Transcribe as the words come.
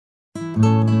Hey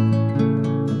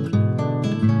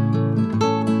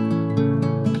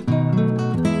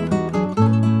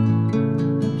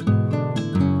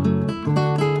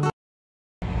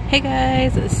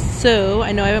guys, so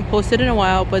I know I haven't posted in a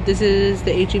while, but this is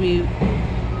the H.E.B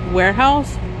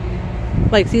warehouse,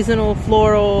 like seasonal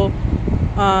floral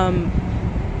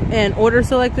and order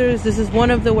selectors. This is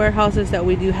one of the warehouses that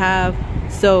we do have.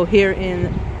 So here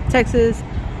in Texas,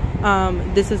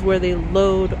 this is where they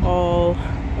load all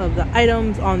of the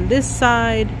items. On this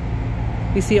side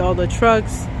you see all the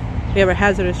trucks. We have a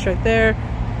hazardous truck there,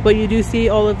 but you do see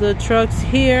all of the trucks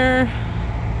here.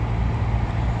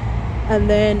 And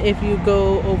then if you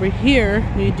go over here,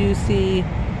 you do see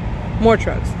more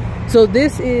trucks. So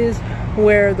this is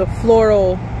where the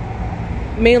floral,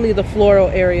 mainly the floral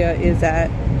area is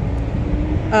at.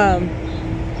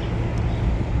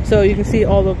 So you can see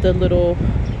all of the little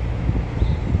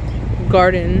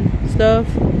garden stuff.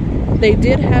 They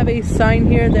did have a sign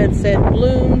here that said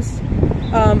blooms.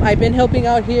 I've been helping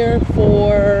out here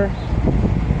for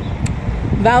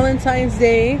Valentine's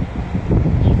Day.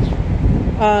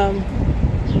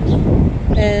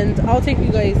 And I'll take you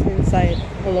guys inside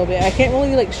a little bit. I can't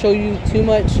really like show you too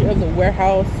much of the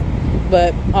warehouse,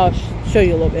 but I'll show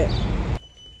you a little bit.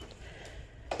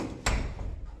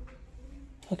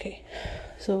 Okay,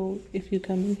 so if you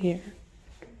come in here,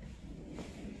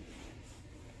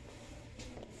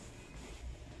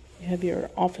 you have your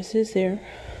offices there,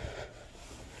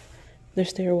 their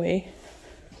stairway,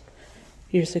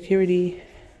 your security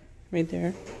right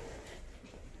there,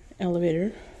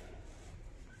 elevator.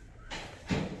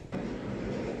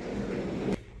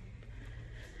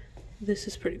 This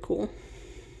is pretty cool.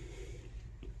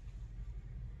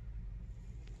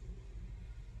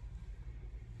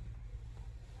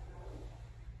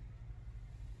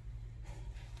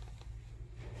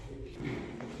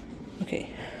 Okay,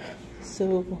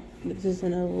 so this is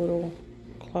in a little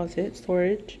closet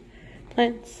storage,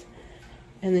 plants,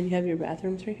 and then you have your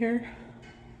bathrooms right here,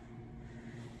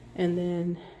 and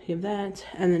then you have that,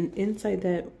 and then inside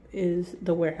that is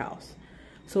the warehouse.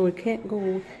 So we can't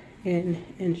go in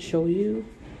and show you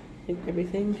like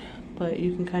everything, but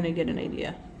you can kind of get an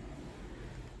idea.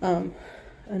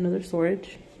 Another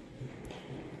storage,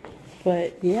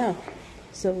 but yeah,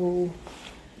 so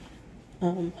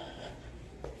I'll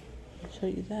show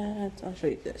you that. I'll show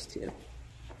you this too.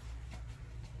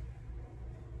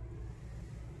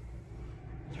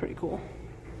 It's pretty cool.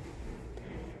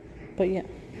 But yeah,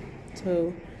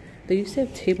 so they used to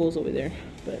have tables over there,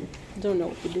 but I don't know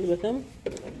what to do with them.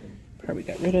 Probably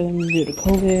got rid of them due to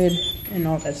COVID and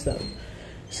all that stuff.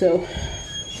 So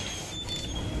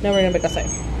now we're gonna back outside.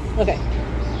 Okay,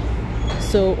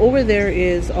 so over there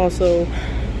is also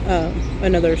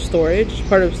another storage,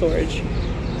 part of storage,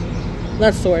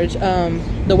 not storage,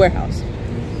 the warehouse.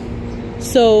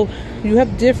 So you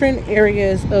have different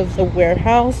areas of the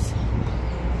warehouse.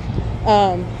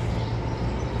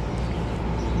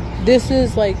 This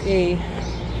is like a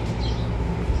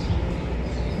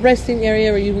resting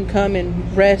area where you can come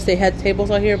and rest. They had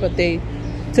tables out here, but they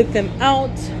took them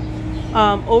out.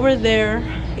 Over there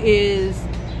is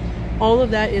all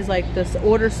of that is like the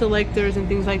order selectors and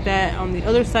things like that. On the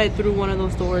other side through one of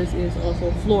those doors is also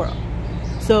floral.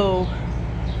 So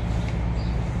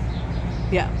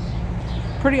yeah,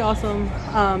 pretty awesome.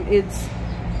 It's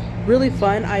really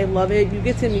fun. I love it. You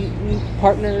get to meet new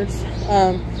partners.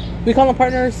 We call them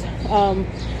partners,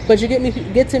 but you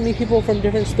get to meet people from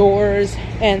different stores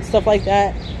and stuff like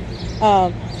that.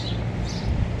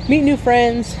 Meet new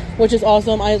friends, which is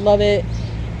awesome. I love it.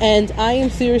 And I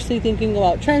am seriously thinking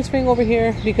about transferring over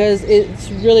here because it's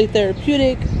really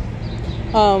therapeutic.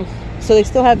 So they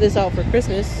still have this out for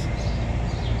Christmas,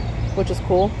 which is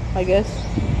cool, I guess.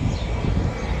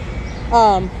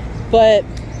 But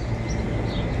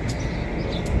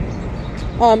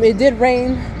it did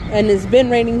rain, and it's been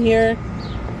raining here.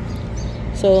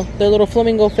 So their little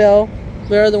flamingo fell.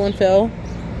 Their other one fell.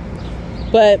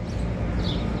 But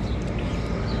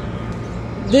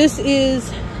this is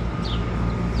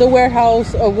the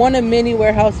warehouse, or one of many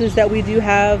warehouses that we do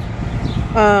have.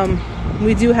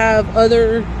 We do have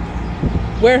other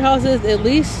warehouses, at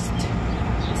least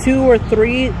 2 or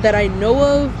 3 that I know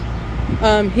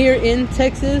of here in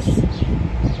Texas.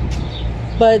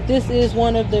 But this is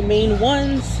one of the main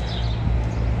ones.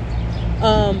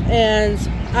 And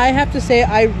I have to say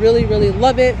I really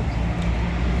love it.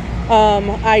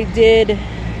 I did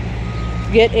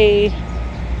get a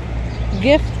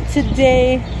gift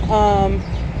today.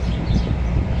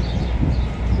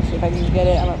 Let's see if I can get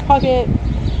it out of my pocket.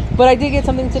 But I did get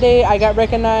something today. I got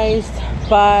recognized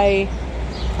by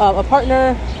a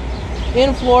partner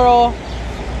in floral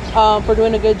for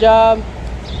doing a good job.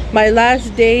 My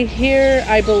last day here,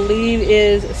 I believe,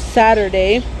 is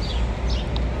Saturday.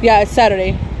 Yeah, it's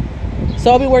Saturday.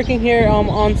 So I'll be working here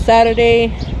on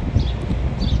Saturday.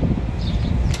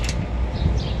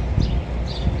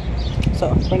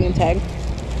 So, bringing tag.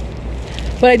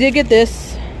 But I did get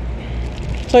this.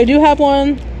 So I do have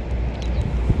one,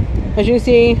 as you can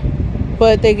see,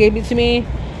 but they gave it to me.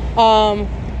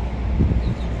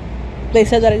 They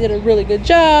said that I did a really good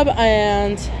job,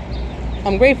 and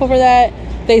I'm grateful for that.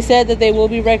 They said that they will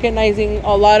be recognizing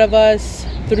a lot of us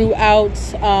throughout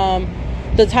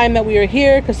the time that we are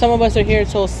here, because some of us are here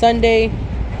till Sunday.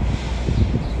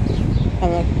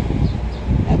 I'm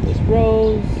looking at this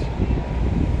rose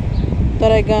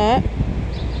that I got.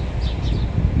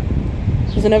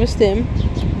 Doesn't have a stem,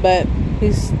 but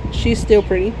she's still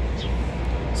pretty.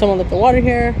 Someone left the water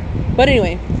here. But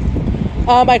anyway,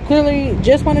 I clearly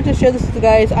just wanted to share this with you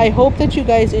guys. I hope that you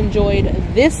guys enjoyed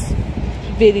this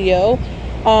video.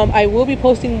 I will be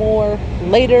posting more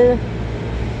later.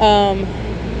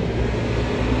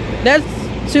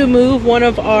 That's to move one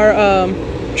of our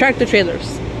tractor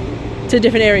trailers to a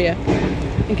different area,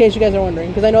 in case you guys are wondering,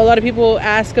 because I know a lot of people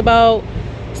ask about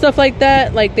stuff like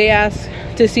that. Like, they ask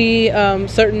to see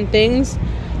certain things.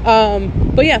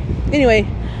 But yeah, anyway,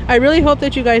 I really hope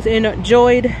that you guys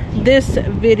enjoyed this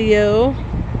video,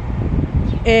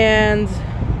 and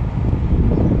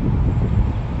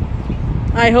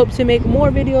I hope to make more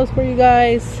videos for you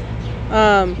guys.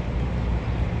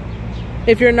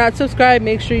 If you're not subscribed,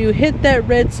 make sure you hit that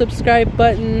red subscribe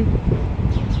button,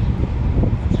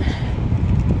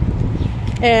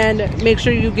 and make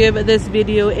sure you give this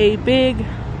video a big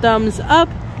thumbs up,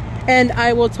 and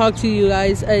I will talk to you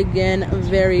guys again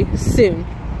very soon.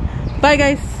 Bye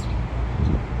guys.